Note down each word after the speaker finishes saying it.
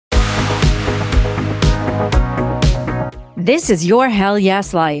This is Your Hell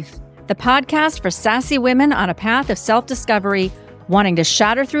Yes Life, the podcast for sassy women on a path of self-discovery, wanting to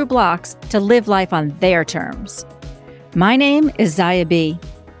shatter through blocks to live life on their terms. My name is Zaya B,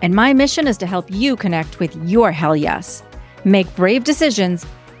 and my mission is to help you connect with your hell yes, make brave decisions,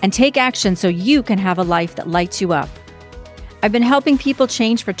 and take action so you can have a life that lights you up. I've been helping people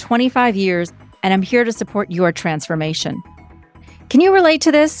change for 25 years, and I'm here to support your transformation. Can you relate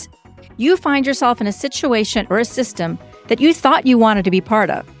to this? You find yourself in a situation or a system that you thought you wanted to be part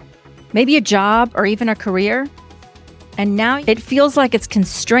of, maybe a job or even a career, and now it feels like it's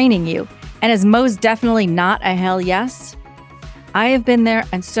constraining you and is most definitely not a hell yes. I have been there,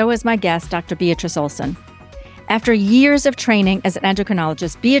 and so has my guest, Dr. Beatriz Olson. After years of training as an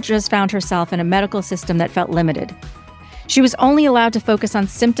endocrinologist, Beatriz found herself in a medical system that felt limited. She was only allowed to focus on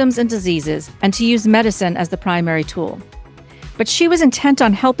symptoms and diseases and to use medicine as the primary tool. But she was intent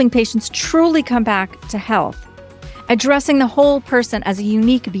on helping patients truly come back to health, addressing the whole person as a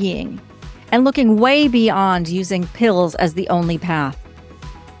unique being, and looking way beyond using pills as the only path.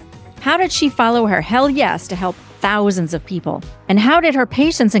 How did she follow her hell yes to help thousands of people? And how did her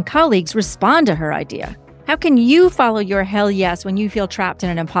patients and colleagues respond to her idea? How can you follow your hell yes when you feel trapped in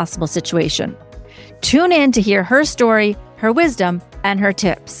an impossible situation? Tune in to hear her story, her wisdom, and her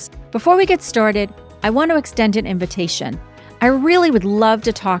tips. Before we get started, I want to extend an invitation. I really would love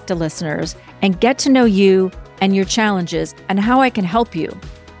to talk to listeners and get to know you and your challenges and how I can help you.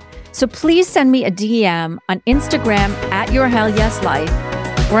 So please send me a DM on Instagram at Your Hell Yes Life,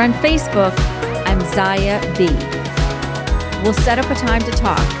 or on Facebook, I'm Zaya B. We'll set up a time to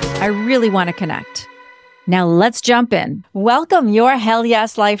talk. I really want to connect. Now let's jump in. Welcome, Your Hell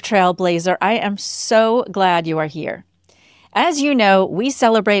Yes Life Trailblazer. I am so glad you are here. As you know, we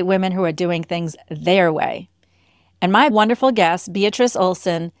celebrate women who are doing things their way. And my wonderful guest, Beatriz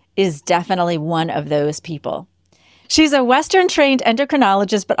Olson, is definitely one of those people. She's a Western-trained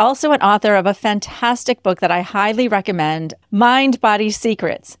endocrinologist, but also an author of a fantastic book that I highly recommend, Mind, Body,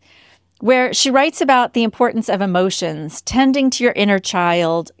 Secrets, where she writes about the importance of emotions, tending to your inner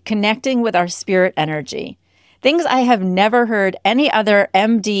child, connecting with our spirit energy. Things I have never heard any other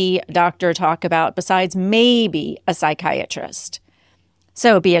MD doctor talk about besides maybe a psychiatrist.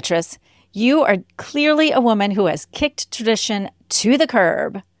 So, Beatriz, you are clearly a woman who has kicked tradition to the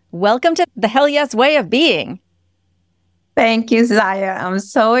curb. Welcome to the Hell Yes way of being. Thank you, Zaya. I'm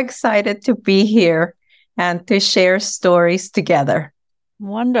so excited to be here and to share stories together.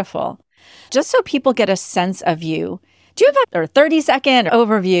 Wonderful. Just so people get a sense of you, do you have a 30-second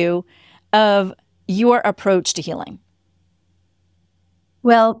overview of your approach to healing?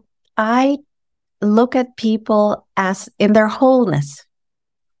 Well, I look at people as in their wholeness.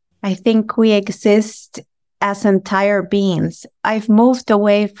 I think we exist as entire beings. I've moved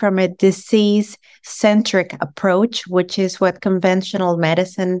away from a disease-centric approach, which is what conventional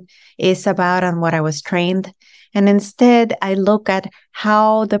medicine is about and what I was trained. And instead, I look at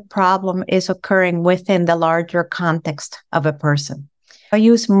how the problem is occurring within the larger context of a person. I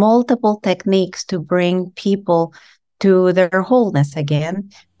use multiple techniques to bring people to their wholeness again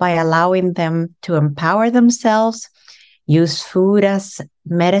by allowing them to empower themselves, use food as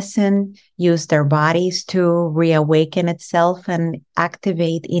medicine, use their bodies to reawaken itself and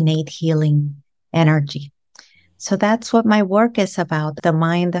activate innate healing energy. So that's what my work is about. The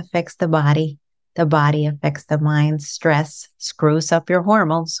mind affects the body affects the mind. Stress screws up your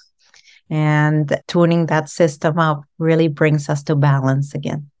hormones, and tuning that system up really brings us to balance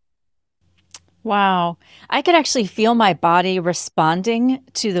again. Wow. I could actually feel my body responding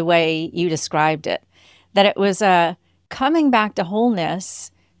to the way you described it, that it was coming back to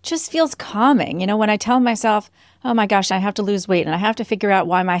wholeness just feels calming. You know, when I tell myself, oh my gosh, I have to lose weight and I have to figure out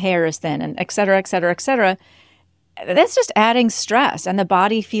why my hair is thin and et cetera, et cetera, et cetera, that's just adding stress, and the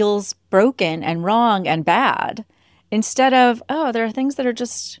body feels broken and wrong and bad, instead of, oh, there are things that are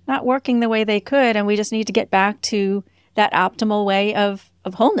just not working the way they could, and we just need to get back to that optimal way of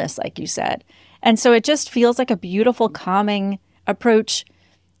wholeness, like you said. And so it just feels like a beautiful, calming approach.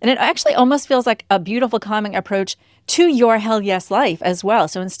 And it actually almost feels like a beautiful, calming approach to your hell yes life as well.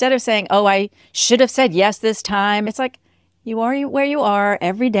 So instead of saying, oh, I should have said yes this time, it's like you are where you are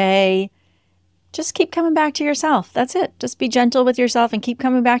every day. Just keep coming back to yourself. That's it. Just be gentle with yourself and keep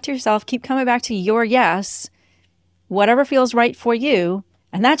coming back to yourself. Keep coming back to your yes, whatever feels right for you.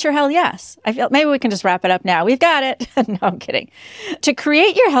 And that's your hell yes. I feel maybe we can just wrap it up now. We've got it. No, I'm kidding. To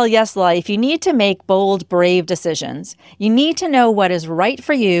create your hell yes life, you need to make bold, brave decisions. You need to know what is right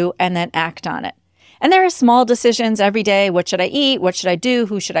for you and then act on it. And there are small decisions every day. What should I eat? What should I do?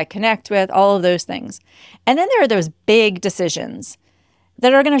 Who should I connect with? All of those things. And then there are those big decisions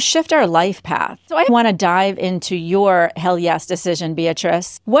that are going to shift our life path. So I want to dive into your hell yes decision,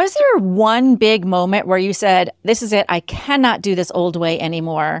 Beatrice. Was there one big moment where you said, this is it, I cannot do this old way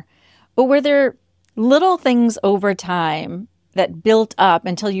anymore? Or were there little things over time that built up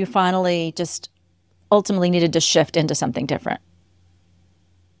until you finally just ultimately needed to shift into something different?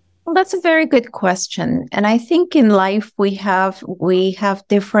 Well, that's a very good question. And I think in life we have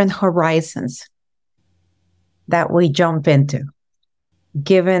different horizons that we jump into,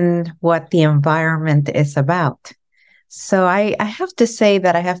 given what the environment is about. So I have to say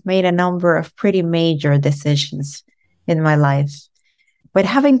that I have made a number of pretty major decisions in my life. But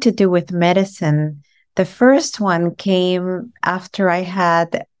having to do with medicine, the first one came after I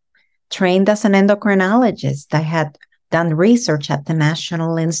had trained as an endocrinologist. I had done research at the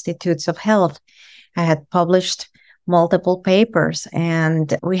National Institutes of Health. I had published multiple papers,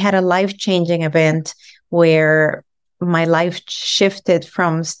 and we had a life-changing event where my life shifted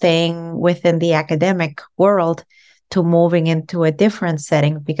from staying within the academic world to moving into a different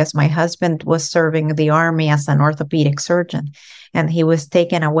setting because my husband was serving the Army as an orthopedic surgeon, and he was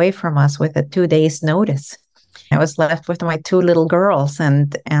taken away from us with a 2 days notice. I was left with my 2 little girls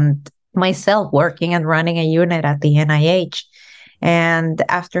and myself working and running a unit at the NIH. And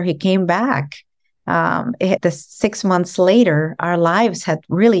after he came back, the 6 months later, our lives had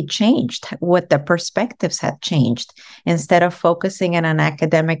really changed. What the perspectives had changed. Instead of focusing in an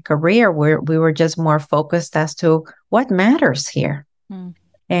academic career, we were just more focused as to what matters here. Mm.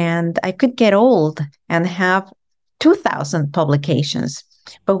 And I could get old and have 2,000 publications.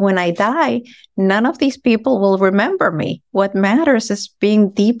 But when I die, none of these people will remember me. What matters is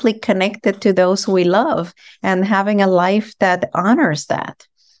being deeply connected to those we love and having a life that honors that.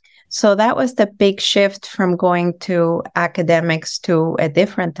 So that was the big shift from going to academics to a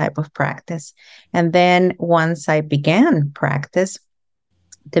different type of practice. And then once I began practice,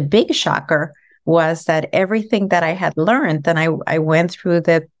 the big shocker was that everything that I had learned, and I went through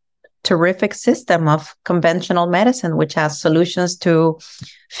the terrific system of conventional medicine, which has solutions to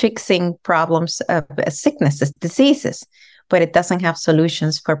fixing problems of sicknesses, diseases, but it doesn't have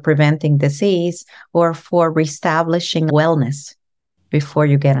solutions for preventing disease or for reestablishing wellness before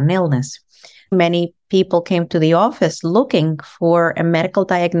you get an illness. Many people came to the office looking for a medical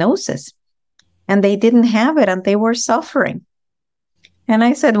diagnosis, and they didn't have it, and they were suffering. And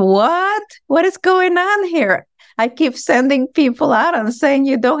I said, what? What is going on here? I keep sending people out and saying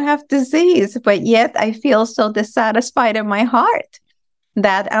you don't have disease, but yet I feel so dissatisfied in my heart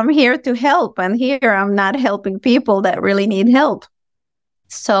that I'm here to help, and here I'm not helping people that really need help.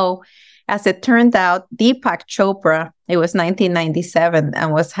 So as it turned out, Deepak Chopra, it was 1997,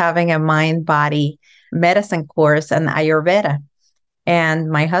 and was having a mind-body medicine course in Ayurveda. And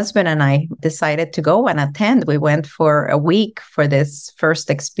my husband and I decided to go and attend. We went for a week for this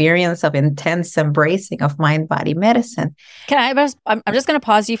first experience of intense embracing of mind-body medicine. I'm just going to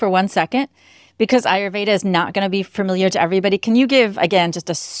pause you for 1 second, because Ayurveda is not going to be familiar to everybody. Can you give, again,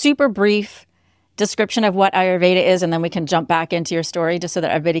 just a super brief description of what Ayurveda is, and then we can jump back into your story just so that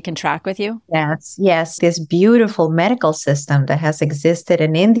everybody can track with you? Yes. This beautiful medical system that has existed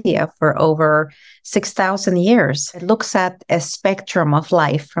in India for over 6,000 years. It looks at a spectrum of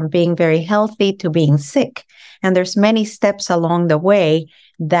life from being very healthy to being sick. And there's many steps along the way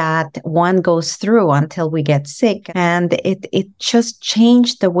that one goes through until we get sick. And it just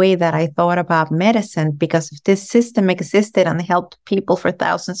changed the way that I thought about medicine, because if this system existed and helped people for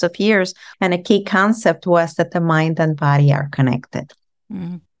thousands of years, and a key concept was that the mind and body are connected.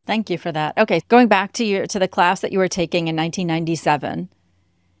 Mm-hmm. Thank you for that. Okay, going back to the class that you were taking in 1997.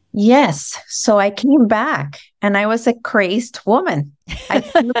 Yes. So I came back and I was a crazed woman. I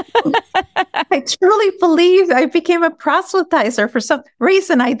truly believe I became a proselytizer. For some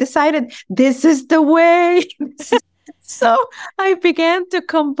reason, I decided this is the way. So I began to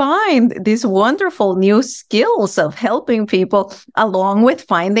combine these wonderful new skills of helping people, along with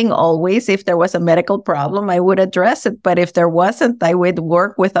finding always, if there was a medical problem, I would address it. But if there wasn't, I would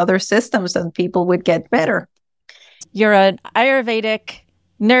work with other systems and people would get better. You're an Ayurvedic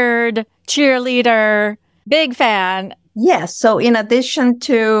nerd, cheerleader, big fan. Yes. So in addition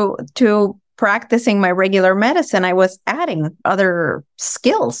to practicing my regular medicine, I was adding other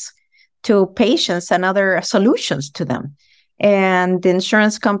skills to patients and other solutions to them. And the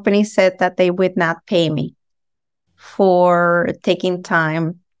insurance company said that they would not pay me for taking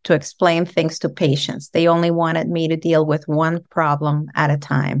time to explain things to patients. They only wanted me to deal with one problem at a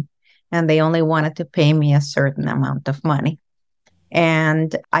time, and they only wanted to pay me a certain amount of money.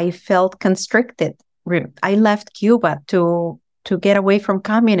 And I felt constricted. I left Cuba to get away from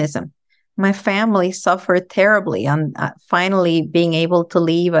communism. My family suffered terribly on finally being able to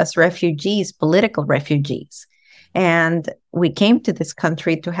leave as refugees, political refugees. And we came to this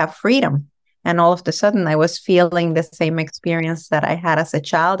country to have freedom. And all of a sudden, I was feeling the same experience that I had as a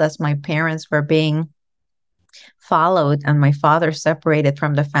child, as my parents were being followed and my father separated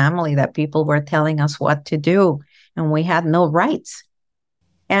from the family, that people were telling us what to do and we had no rights.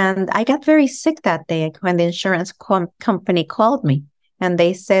 And I got very sick that day when the insurance company called me. And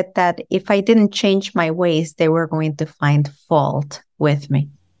they said that if I didn't change my ways, they were going to find fault with me.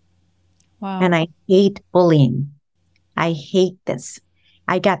 Wow. And I hate bullying. I hate this.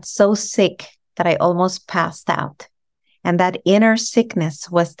 I got so sick that I almost passed out. And that inner sickness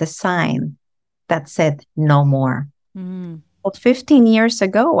was the sign that said no more. Mm. Well, 15 years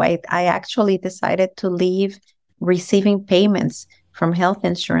ago, I actually decided to leave receiving payments from health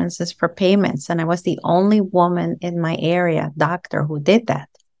insurances for payments. And I was the only woman in my area, doctor, who did that.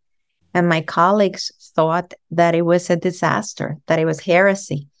 And my colleagues thought that it was a disaster, that it was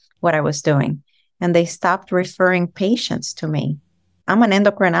heresy, what I was doing. And they stopped referring patients to me. I'm an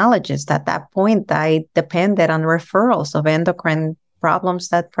endocrinologist. At that point, I depended on referrals of endocrine problems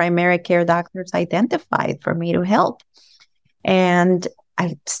that primary care doctors identified for me to help. And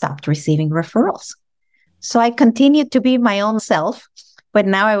I stopped receiving referrals. So I continued to be my own self, but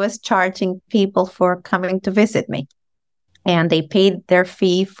now I was charging people for coming to visit me. And they paid their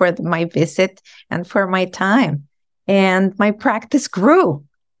fee for my visit and for my time. And my practice grew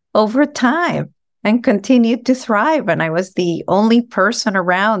over time and continued to thrive. And I was the only person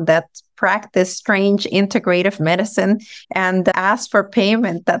around that practiced strange integrative medicine and asked for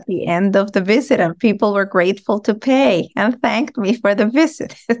payment at the end of the visit. And people were grateful to pay and thanked me for the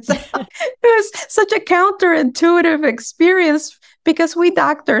visit. So it was such a counterintuitive experience because we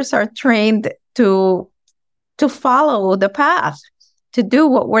doctors are trained to follow the path, to do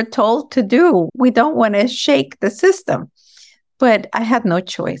what we're told to do. We don't want to shake the system. But I had no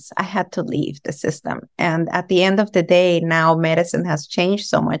choice. I had to leave the system. And at the end of the day, now medicine has changed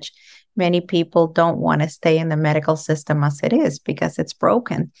so much. Many people don't want to stay in the medical system as it is because it's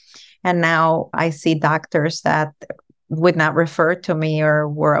broken. And now I see doctors that would not refer to me or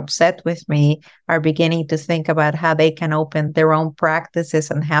were upset with me are beginning to think about how they can open their own practices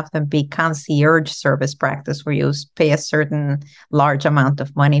and have them be concierge service practice, where you pay a certain large amount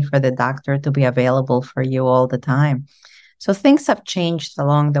of money for the doctor to be available for you all the time. So things have changed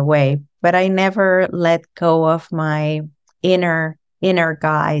along the way, but I never let go of my inner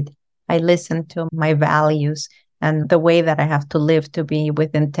guide. I listen to my values and the way that I have to live to be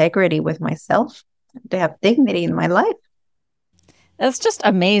with integrity with myself, to have dignity in my life. That's just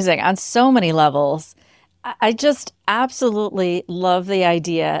amazing on so many levels. I just absolutely love the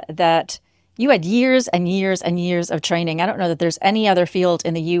idea that you had years and years and years of training. I don't know that there's any other field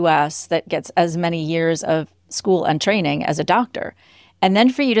in the US that gets as many years of school and training as a doctor. And then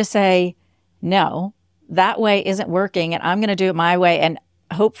for you to say, no, that way isn't working and I'm going to do it my way and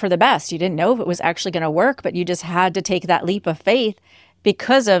hope for the best. You didn't know if it was actually going to work, but you just had to take that leap of faith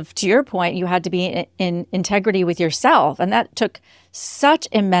because of, to your point, you had to be in integrity with yourself. And that took such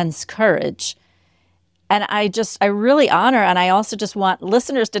immense courage. And I really honor, and I also just want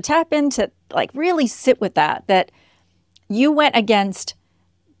listeners to tap into, like, really sit with that you went against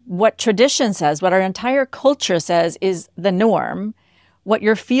what tradition says, what our entire culture says is the norm, what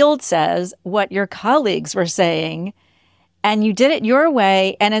your field says, what your colleagues were saying, and you did it your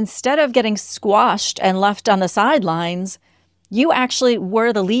way. And instead of getting squashed and left on the sidelines, you actually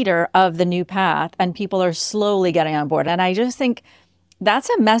were the leader of the new path, and people are slowly getting on board. And I just think that's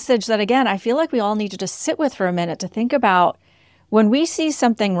a message that, again, I feel like we all need to just sit with for a minute to think about when we see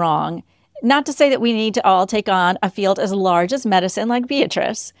something wrong. Not to say that we need to all take on a field as large as medicine like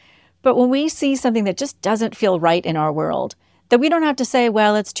Beatriz, but when we see something that just doesn't feel right in our world, that we don't have to say,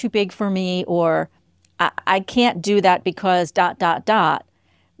 well, it's too big for me, or I can't do that because ...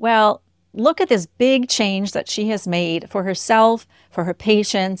 Well, look at this big change that she has made for herself, for her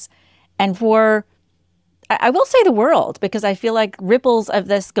patients, and for, I will say, the world, because I feel like ripples of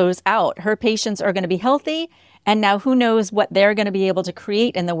this goes out. Her patients are going to be healthy, and now who knows what they're going to be able to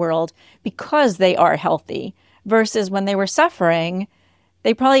create in the world because they are healthy, versus when they were suffering,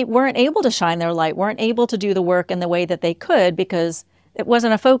 they probably weren't able to shine their light, weren't able to do the work in the way that they could because it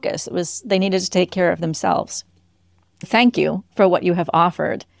wasn't a focus. It was, they needed to take care of themselves. Thank you for what you have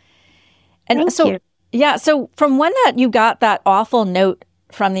offered. And Thank so, you. Yeah, so from when that you got that awful note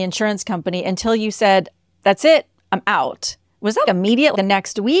from the insurance company until you said, that's it, I'm out, was that immediate the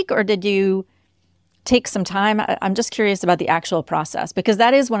next week, or did you take some time? I'm just curious about the actual process, because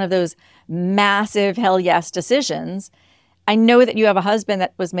that is one of those massive hell yes decisions. I know that you have a husband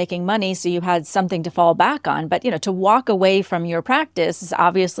that was making money, so you had something to fall back on. But, to walk away from your practice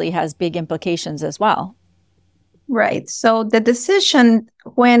obviously has big implications as well. Right. So the decision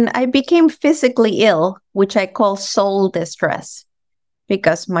when I became physically ill, which I call soul distress,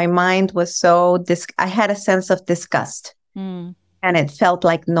 because my mind was I had a sense of disgust and it felt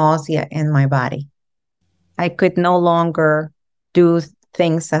like nausea in my body. I could no longer do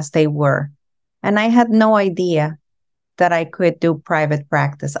things as they were. And I had no idea that I could do private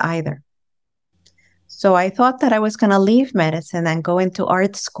practice either. So I thought that I was going to leave medicine and go into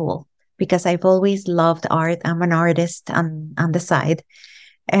art school because I've always loved art. I'm an artist on the side.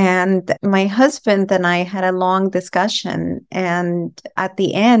 And my husband and I had a long discussion. And at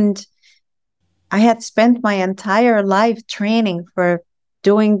the end, I had spent my entire life training for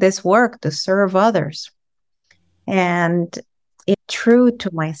doing this work to serve others. And it's true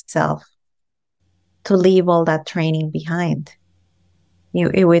to myself to leave all that training behind.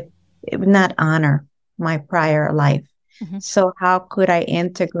 It would not honor my prior life. Mm-hmm. So how could I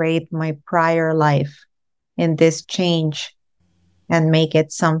integrate my prior life in this change and make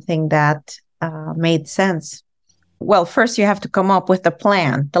it something that made sense? Well, first you have to come up with a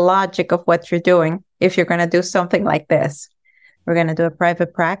plan, the logic of what you're doing. If you're going to do something like this, we're going to do a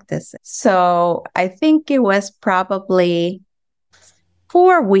private practice. So I think it was probably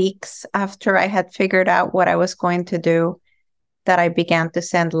 4 weeks after I had figured out what I was going to do that I began to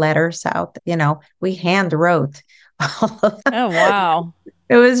send letters out. We hand wrote. Oh, wow.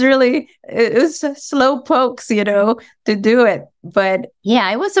 It was slow pokes, to do it. But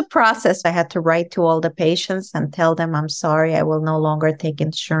yeah, it was a process. I had to write to all the patients and tell them, I'm sorry, I will no longer take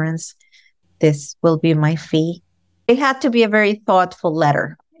insurance. This will be my fee. It had to be a very thoughtful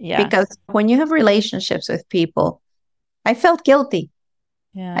letter. Yeah. Because when you have relationships with people, I felt guilty.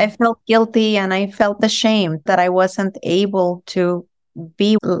 Yeah. I felt guilty and I felt ashamed that I wasn't able to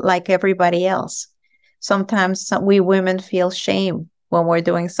be like everybody else. Sometimes we women feel shame when we're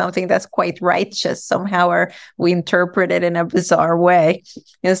doing something that's quite righteous. Somehow we interpret it in a bizarre way.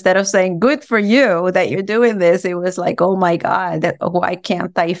 Instead of saying, good for you that you're doing this, it was like, oh my God, why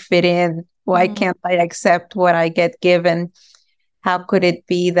can't I fit in? Why can't I accept what I get given? How could it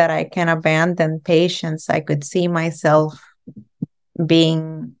be that I can abandon patients? I could see myself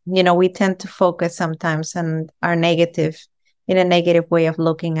being, we tend to focus sometimes on a negative way of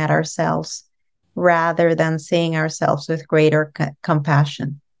looking at ourselves rather than seeing ourselves with greater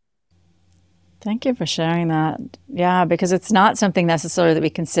compassion. Thank you for sharing that. Yeah, because it's not something necessarily that we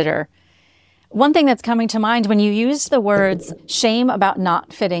consider. One thing that's coming to mind when you use the words shame about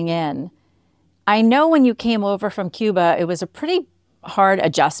not fitting in, I know when you came over from Cuba, it was a pretty hard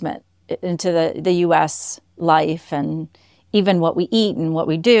adjustment into the U.S. life and even what we eat and what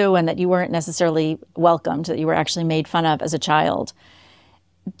we do, and that you weren't necessarily welcomed, that you were actually made fun of as a child.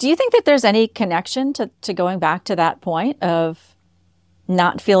 Do you think that there's any connection to going back to that point of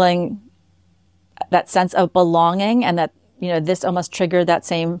not feeling that sense of belonging and that, this almost triggered that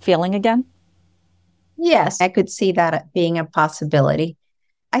same feeling again? Yes, I could see that being a possibility.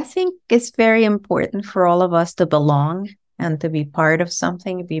 I think it's very important for all of us to belong and to be part of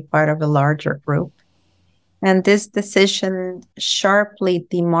something, be part of a larger group. And this decision sharply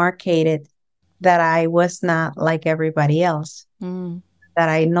demarcated that I was not like everybody else, that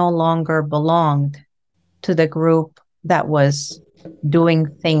I no longer belonged to the group that was doing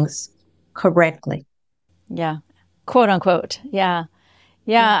things correctly. Yeah. Quote unquote. Yeah.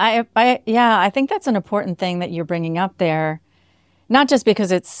 Yeah. I think that's an important thing that you're bringing up there, not just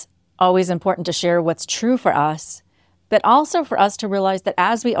because it's always important to share what's true for us, but also for us to realize that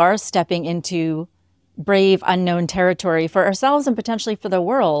as we are stepping into brave, unknown territory for ourselves and potentially for the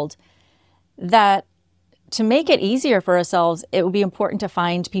world, that to make it easier for ourselves, it would be important to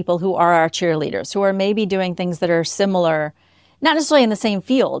find people who are our cheerleaders, who are maybe doing things that are similar, not necessarily in the same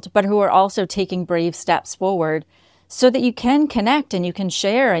field, but who are also taking brave steps forward so that you can connect and you can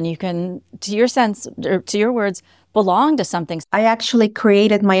share and you can, to your sense, or to your words, belong to something. I actually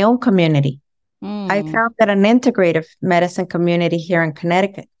created my own community. I founded an integrative medicine community here in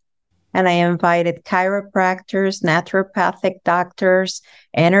Connecticut. And I invited chiropractors, naturopathic doctors,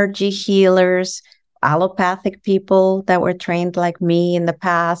 energy healers, allopathic people that were trained like me in the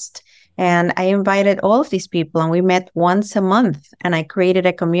past. And I invited all of these people and we met once a month. And I created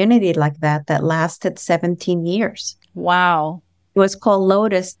a community like that lasted 17 years. Wow. It was called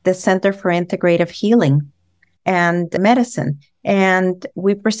Lotus, the Center for Integrative Healing and Medicine. And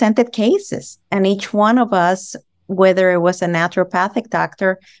we presented cases, and each one of us, whether it was a naturopathic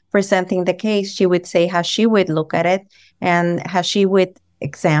doctor presenting the case, she would say how she would look at it and how she would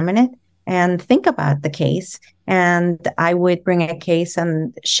examine it and think about the case And I would bring a case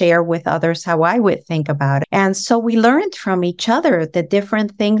and share with others how I would think about it. And so we learned from each other the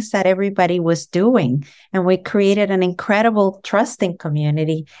different things that everybody was doing. And we created an incredible trusting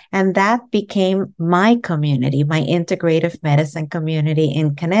community. And that became my community, my integrative medicine community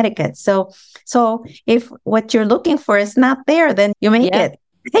in Connecticut. So if what you're looking for is not there, then you make it.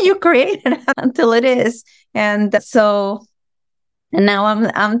 You create it until it is. And now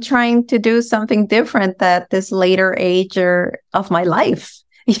I'm trying to do something different at this later age of my life.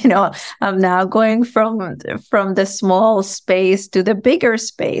 I'm now going from the small space to the bigger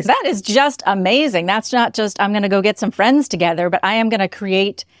space. That is just amazing. That's not just, I'm going to go get some friends together, but I am going to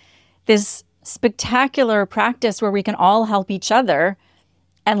create this spectacular practice where we can all help each other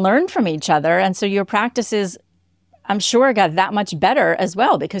and learn from each other. And so your practices, I'm sure, got that much better as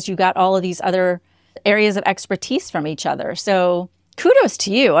well, because you got all of these other areas of expertise from each other. So kudos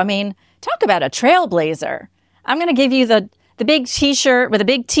to you. I mean, talk about a trailblazer. I'm going to give you the big T-shirt with a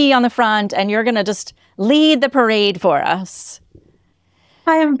big T on the front, and you're going to just lead the parade for us.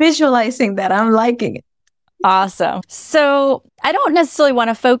 I am visualizing that. I'm liking it. Awesome. So I don't necessarily want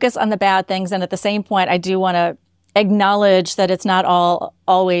to focus on the bad things. And at the same point, I do want to acknowledge that it's not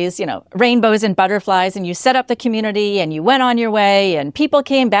always, rainbows and butterflies, and you set up the community and you went on your way and people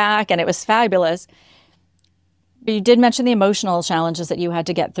came back and it was fabulous. But you did mention the emotional challenges that you had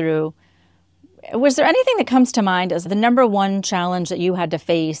to get through. Was there anything that comes to mind as the number one challenge that you had to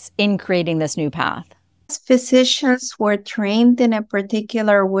face in creating this new path? Physicians were trained in a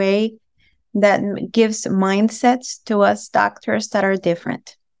particular way that gives mindsets to us doctors that are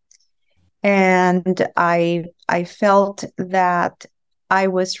different. And I felt that I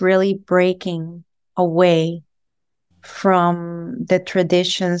was really breaking away from the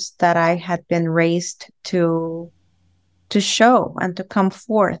traditions that I had been raised to show and to come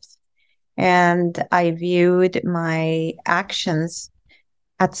forth. And I viewed my actions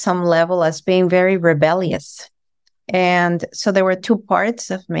at some level as being very rebellious. And so there were two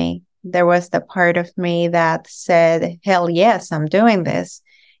parts of me. There was the part of me that said, hell yes, I'm doing this.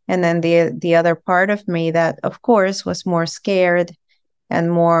 And then the other part of me that, of course, was more scared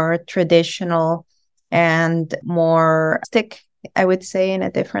and more traditional and more stick, I would say, in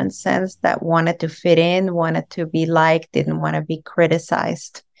a different sense, that wanted to fit in, wanted to be liked, didn't want to be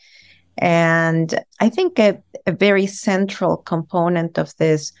criticized. And I think a very central component of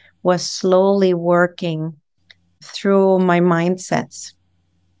this was slowly working through my mindsets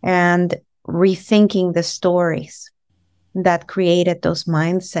and rethinking the stories that created those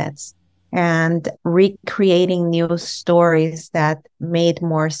mindsets and recreating new stories that made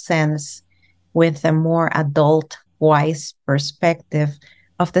more sense with a more adult, wise perspective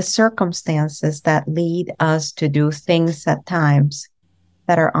of the circumstances that lead us to do things at times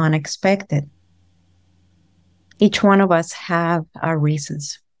that are unexpected. Each one of us have our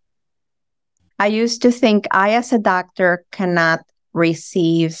reasons. I used to think I, as a doctor, cannot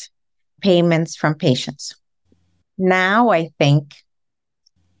receive payments from patients. Now I think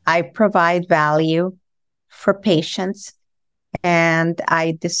I provide value for patients, and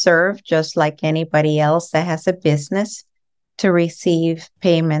I deserve, just like anybody else that has a business, to receive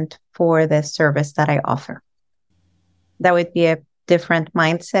payment for the service that I offer. That would be a different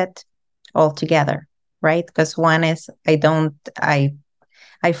mindset altogether, right? Because one is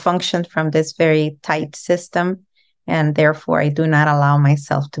I function from this very tight system, and therefore I do not allow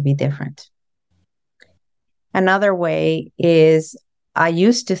myself to be different. Another way is I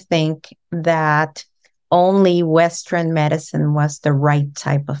used to think that only Western medicine was the right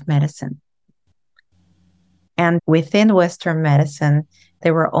type of medicine. And within Western medicine,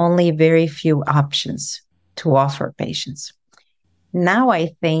 there were only very few options to offer patients. Now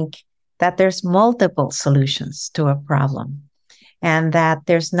I think that there's multiple solutions to a problem, and that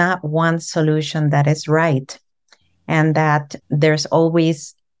there's not one solution that is right, and that there's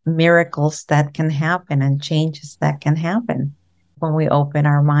always miracles that can happen and changes that can happen when we open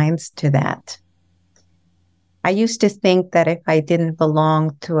our minds to that. I used to think that if I didn't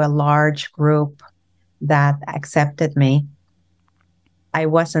belong to a large group that accepted me, I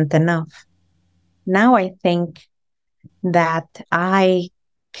wasn't enough. Now I think that I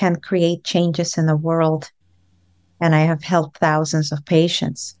can create changes in the world, and I have helped thousands of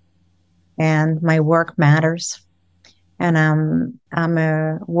patients, and my work matters. And I'm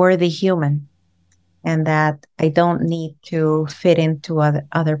a worthy human, and that I don't need to fit into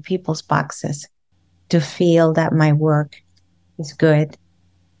other people's boxes to feel that my work is good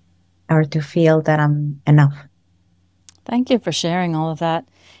or to feel that I'm enough. Thank you for sharing all of that.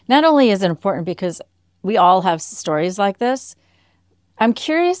 Not only is it important because we all have stories like this, I'm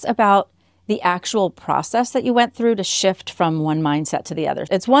curious about the actual process that you went through to shift from one mindset to the other.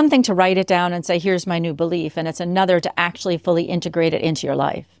 It's one thing to write it down and say, here's my new belief, and it's another to actually fully integrate it into your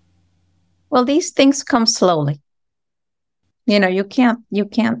life. Well, these things come slowly. You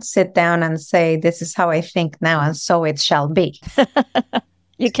can't sit down and say, this is how I think now, and so it shall be.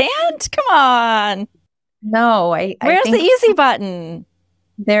 You can't? Come on. No, Where's the easy button?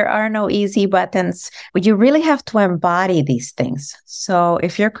 There are no easy buttons, but you really have to embody these things. So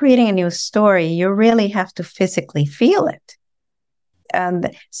if you're creating a new story, you really have to physically feel it.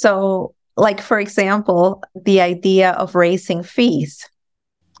 And so, like, for example, the idea of raising fees.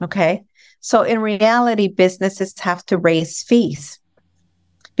 Okay. So in reality, businesses have to raise fees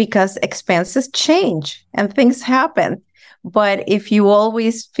because expenses change and things happen. But if you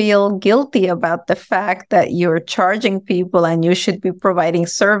always feel guilty about the fact that you're charging people and you should be providing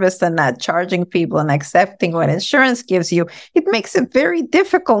service and not charging people and accepting what insurance gives you, it makes it very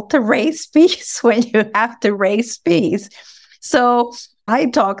difficult to raise fees when you have to raise fees. So I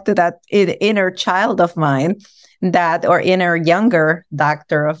talked to that inner child of mine, or inner younger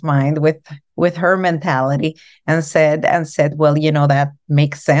doctor of mine with her mentality, and said, well, that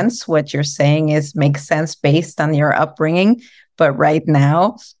makes sense. What you're saying makes sense based on your upbringing. But right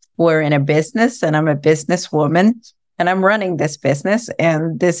now we're in a business and I'm a businesswoman and I'm running this business.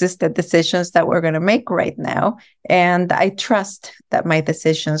 And this is the decisions that we're going to make right now. And I trust that my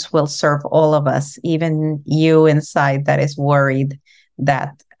decisions will serve all of us, even you inside that is worried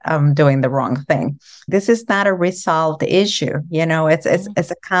that I'm doing the wrong thing. This is not a resolved issue.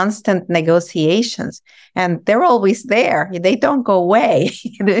 It's a constant negotiations, and they're always there. They don't go away.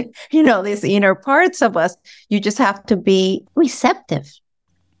 These inner parts of us, you just have to be receptive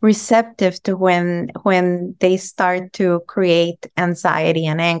to when they start to create anxiety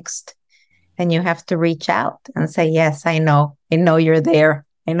and angst. And you have to reach out and say, yes, I know you're there.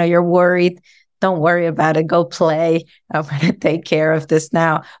 I know you're worried. Don't worry about it. Go play. I'm going to take care of this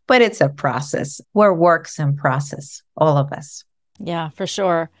now. But it's a process. We're works in process, all of us. Yeah, for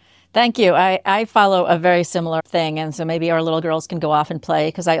sure. Thank you. I follow a very similar thing. And so maybe our little girls can go off and play,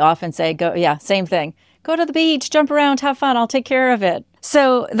 because I often say, same thing. Go to the beach, jump around, have fun. I'll take care of it.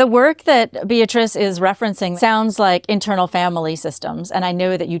 So the work that Beatriz is referencing sounds like internal family systems. And I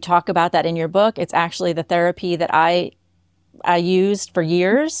know that you talk about that in your book. It's actually the therapy that I used for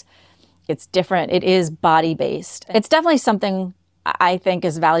years. It's different. It is body-based. It's definitely something I think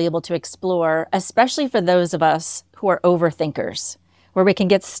is valuable to explore, especially for those of us who are overthinkers, where we can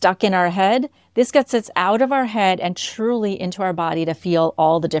get stuck in our head. This gets us out of our head and truly into our body to feel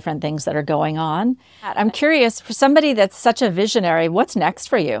all the different things that are going on. I'm curious, for somebody that's such a visionary, what's next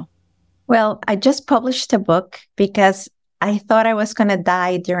for you? Well, I just published a book because I thought I was going to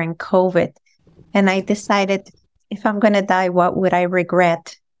die during COVID. And I decided, if I'm going to die, what would I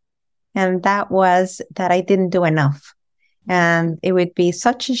regret? And that was that I didn't do enough. And it would be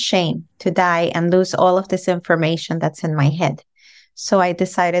such a shame to die and lose all of this information that's in my head. So I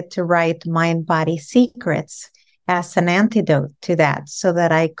decided to write Mind Body Secrets as an antidote to that, so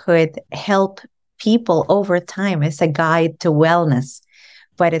that I could help people over time as a guide to wellness.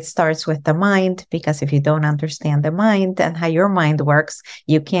 But it starts with the mind, because if you don't understand the mind and how your mind works,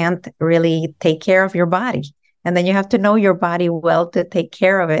 you can't really take care of your body. And then you have to know your body well to take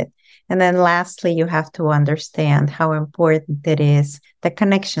care of it. And then lastly, you have to understand how important it is, the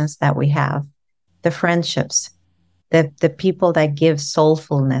connections that we have, the friendships, the people that give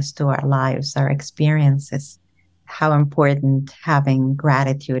soulfulness to our lives, our experiences, how important having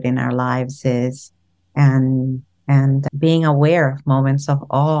gratitude in our lives is, and being aware of moments of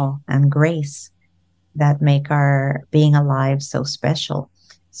awe and grace that make our being alive so special.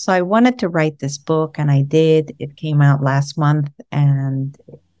 So I wanted to write this book, and I did. It came out last month, and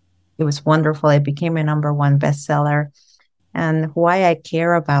it was wonderful. It became a #1 bestseller. And why I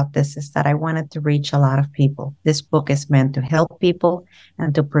care about this is that I wanted to reach a lot of people. This book is meant to help people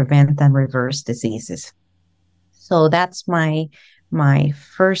and to prevent and reverse diseases. So that's my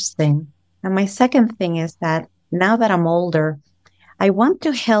first thing. And my second thing is that now that I'm older, I want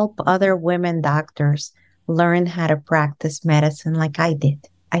to help other women doctors learn how to practice medicine like I did.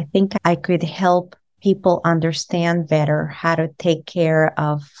 I think I could help people understand better how to take care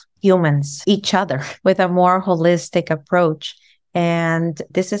of humans, each other, with a more holistic approach. And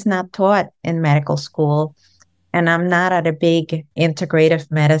this is not taught in medical school. And I'm not at a big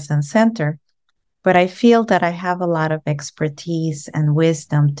integrative medicine center, but I feel that I have a lot of expertise and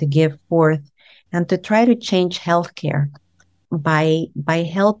wisdom to give forth and to try to change healthcare by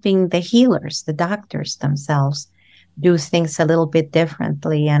helping the healers, the doctors themselves, do things a little bit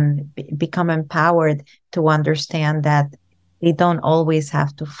differently and become empowered to understand that They don't always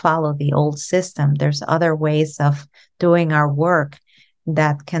have to follow the old system. There's other ways of doing our work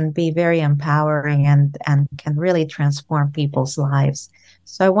that can be very empowering and can really transform people's lives.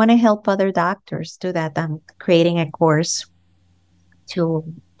 So I want to help other doctors do that. I'm creating a course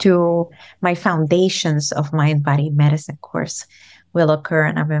to my Foundations of Mind Body Medicine course will occur,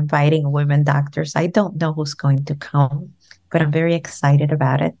 and I'm inviting women doctors. I don't know who's going to come, but I'm very excited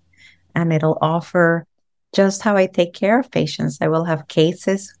about it. And it'll offer just how I take care of patients. I will have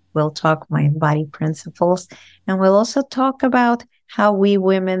cases. We'll talk mind body principles, and we'll also talk about how we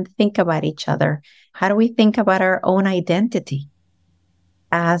women think about each other. How do we think about our own identity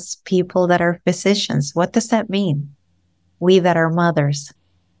as people that are physicians? What does that mean? We that are mothers,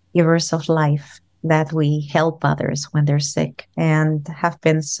 givers of life, that we help others when they're sick and have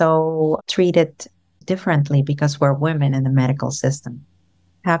been so treated differently because we're women in the medical system.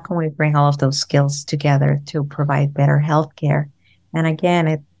 How can we bring all of those skills together to provide better health care? And again,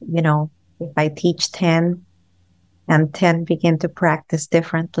 if I teach 10 and 10 begin to practice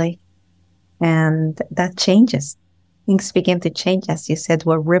differently, and that changes. Things begin to change. As you said,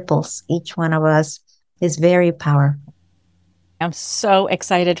 we're ripples. Each one of us is very powerful. I'm so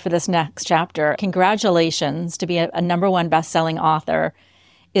excited for this next chapter. Congratulations. To be a #1 best-selling author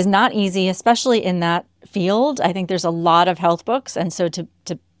is not easy, especially in that field. I think there's a lot of health books. And so to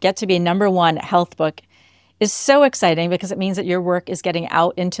get to be a #1 health book is so exciting because it means that your work is getting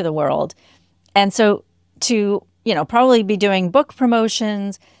out into the world. And so to, probably be doing book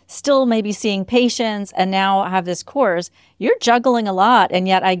promotions, still maybe seeing patients, and now have this course, you're juggling a lot. And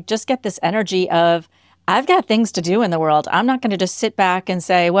yet I just get this energy of, I've got things to do in the world. I'm not going to just sit back and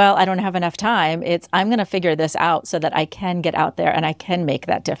say, well, I don't have enough time. I'm going to figure this out so that I can get out there and I can make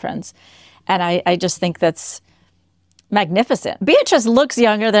that difference. And I just think that's magnificent. Beatriz looks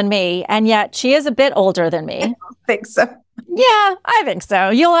younger than me, and yet she is a bit older than me. I don't think so. Yeah, I think so.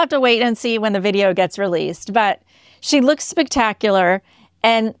 You'll have to wait and see when the video gets released. But she looks spectacular,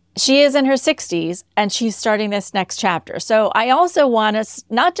 and she is in her 60s, and she's starting this next chapter. So I also want to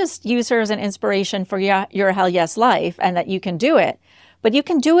not just use her as an inspiration for your Hell Yes life and that you can do it, but you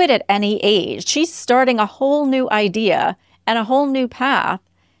can do it at any age. She's starting a whole new idea and a whole new path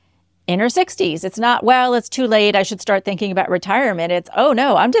in her 60s. It's not, well, it's too late, I should start thinking about retirement. It's, oh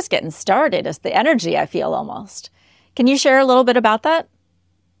no, I'm just getting started. It's the energy I feel almost. Can you share a little bit about that?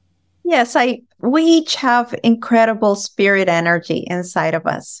 Yes, we each have incredible spirit energy inside of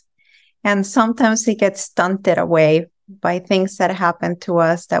us. And sometimes it gets stunted away by things that happen to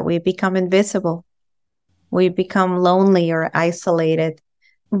us, that we become invisible. We become lonely or isolated.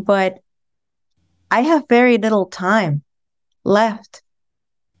 But I have very little time left.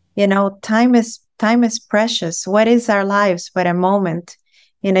 Time is precious. What is our lives but a moment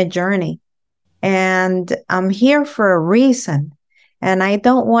in a journey? And I'm here for a reason. And I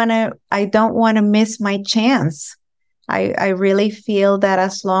don't want to miss my chance. I really feel that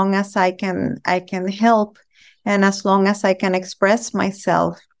as long as I can help, and as long as I can express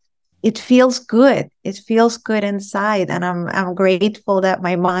myself, it feels good. It feels good inside. And I'm grateful that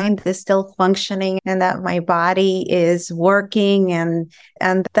my mind is still functioning and that my body is working and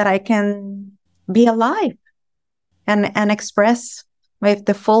that I can be alive and express with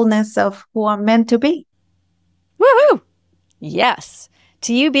the fullness of who I'm meant to be. Woohoo! Yes.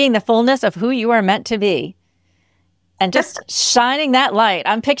 To you being the fullness of who you are meant to be. And just shining that light.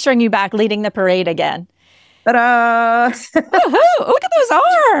 I'm picturing you back leading the parade again. Ta-da! Woohoo! Look at those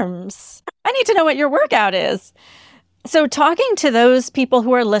arms. I need to know what your workout is. So talking to those people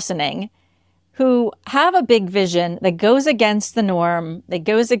who are listening, who have a big vision that goes against the norm, that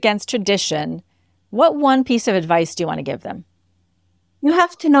goes against tradition, what one piece of advice do you want to give them? You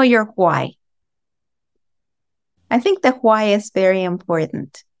have to know your why. I think the why is very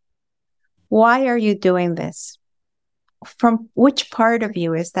important. Why are you doing this? From which part of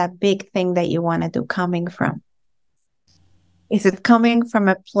you is that big thing that you want to do coming from? Is it coming from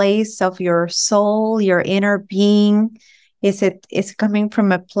a place of your soul, your inner being? Is it coming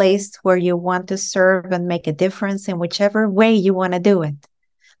from a place where you want to serve and make a difference in whichever way you want to do it?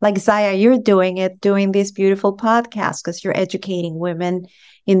 Like Zaya, you're doing these beautiful podcasts because you're educating women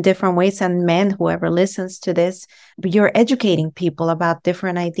in different ways, and men, whoever listens to this, but you're educating people about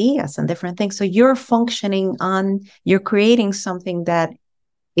different ideas and different things. So you're you're creating something that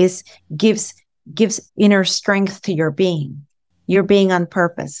gives inner strength to your being. You're being on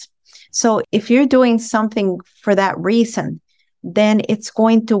purpose. So if you're doing something for that reason, then it's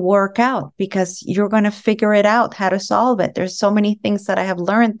going to work out because you're going to figure it out how to solve it. There's so many things that I have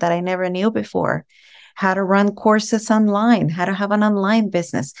learned that I never knew before. how to run courses online, how to have an online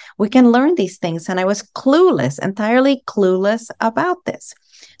business. We can learn these things. And I was clueless, entirely clueless about this.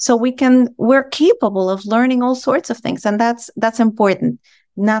 So we're capable of learning all sorts of things. And that's important,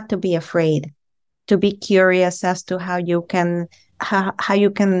 not to be afraid, to be curious as to how you can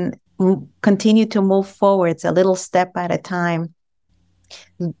continue to move forwards a little step at a time,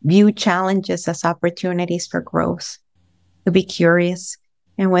 view challenges as opportunities for growth, to be curious.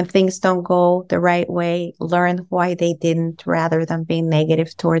 And when things don't go the right way, learn why they didn't, rather than being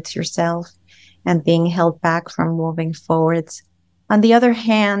negative towards yourself and being held back from moving forwards. On the other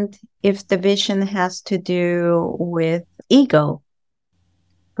hand, if the vision has to do with ego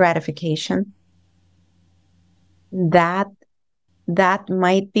gratification, that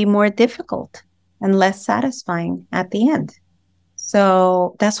might be more difficult and less satisfying at the end.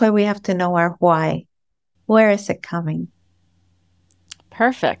 So that's why we have to know our why. Where is it coming?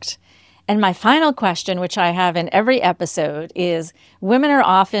 Perfect. And my final question, which I have in every episode, is women are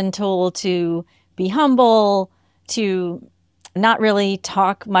often told to be humble, to not really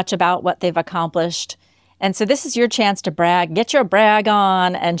talk much about what they've accomplished. And so this is your chance to brag. Get your brag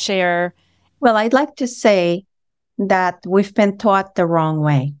on and share. Well, I'd like to say that we've been taught the wrong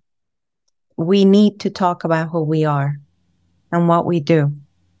way. We need to talk about who we are and what we do.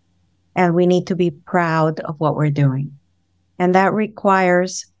 And we need to be proud of what we're doing. And that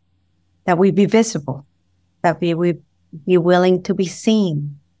requires that we be visible, that we be willing to be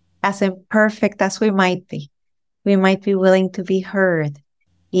seen, as imperfect as we might be. We might be willing to be heard,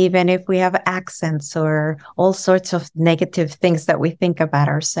 even if we have accents or all sorts of negative things that we think about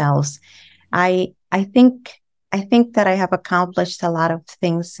ourselves. I think that I have accomplished a lot of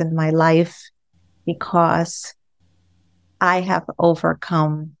things in my life because I have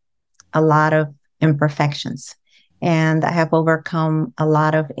overcome a lot of imperfections, and I have overcome a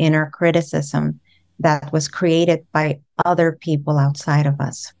lot of inner criticism that was created by other people outside of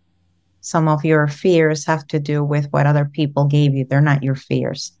us. Some of your fears have to do with what other people gave you. They're not your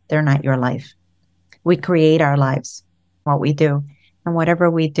fears. They're not your life. We create our lives, what we do. And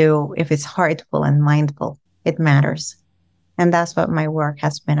whatever we do, if it's heartful and mindful, it matters. And that's what my work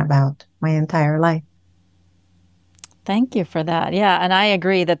has been about my entire life. Thank you for that. Yeah, and I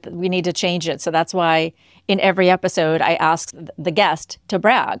agree that we need to change it. So that's why in every episode, I ask the guest to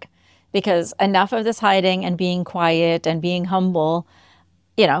brag, because enough of this hiding and being quiet and being humble.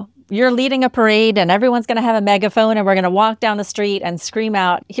 You're leading a parade and everyone's going to have a megaphone and we're going to walk down the street and scream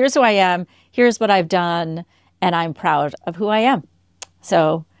out, here's who I am, here's what I've done, and I'm proud of who I am.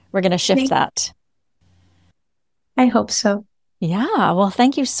 So we're going to shift that. I hope so. Yeah. Well,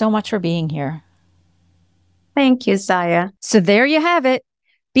 thank you so much for being here. Thank you, Zaya. So there you have it.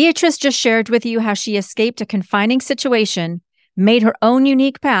 Beatriz just shared with you how she escaped a confining situation, made her own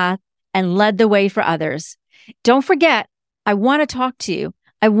unique path, and led the way for others. Don't forget, I want to talk to you.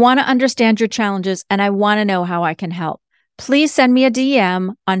 I want to understand your challenges, and I want to know how I can help. Please send me a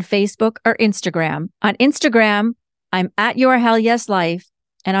DM on Facebook or Instagram. On Instagram, I'm at Your Hell Yes Life,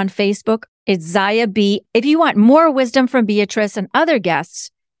 and on Facebook, it's Zaya B. If you want more wisdom from Beatriz and other guests,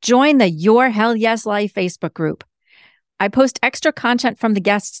 join the Your Hell Yes Life Facebook group. I post extra content from the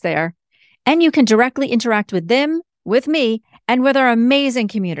guests there, and you can directly interact with them, with me, and with our amazing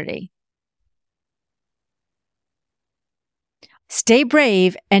community. Stay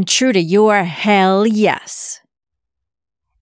brave and true to your hell yes.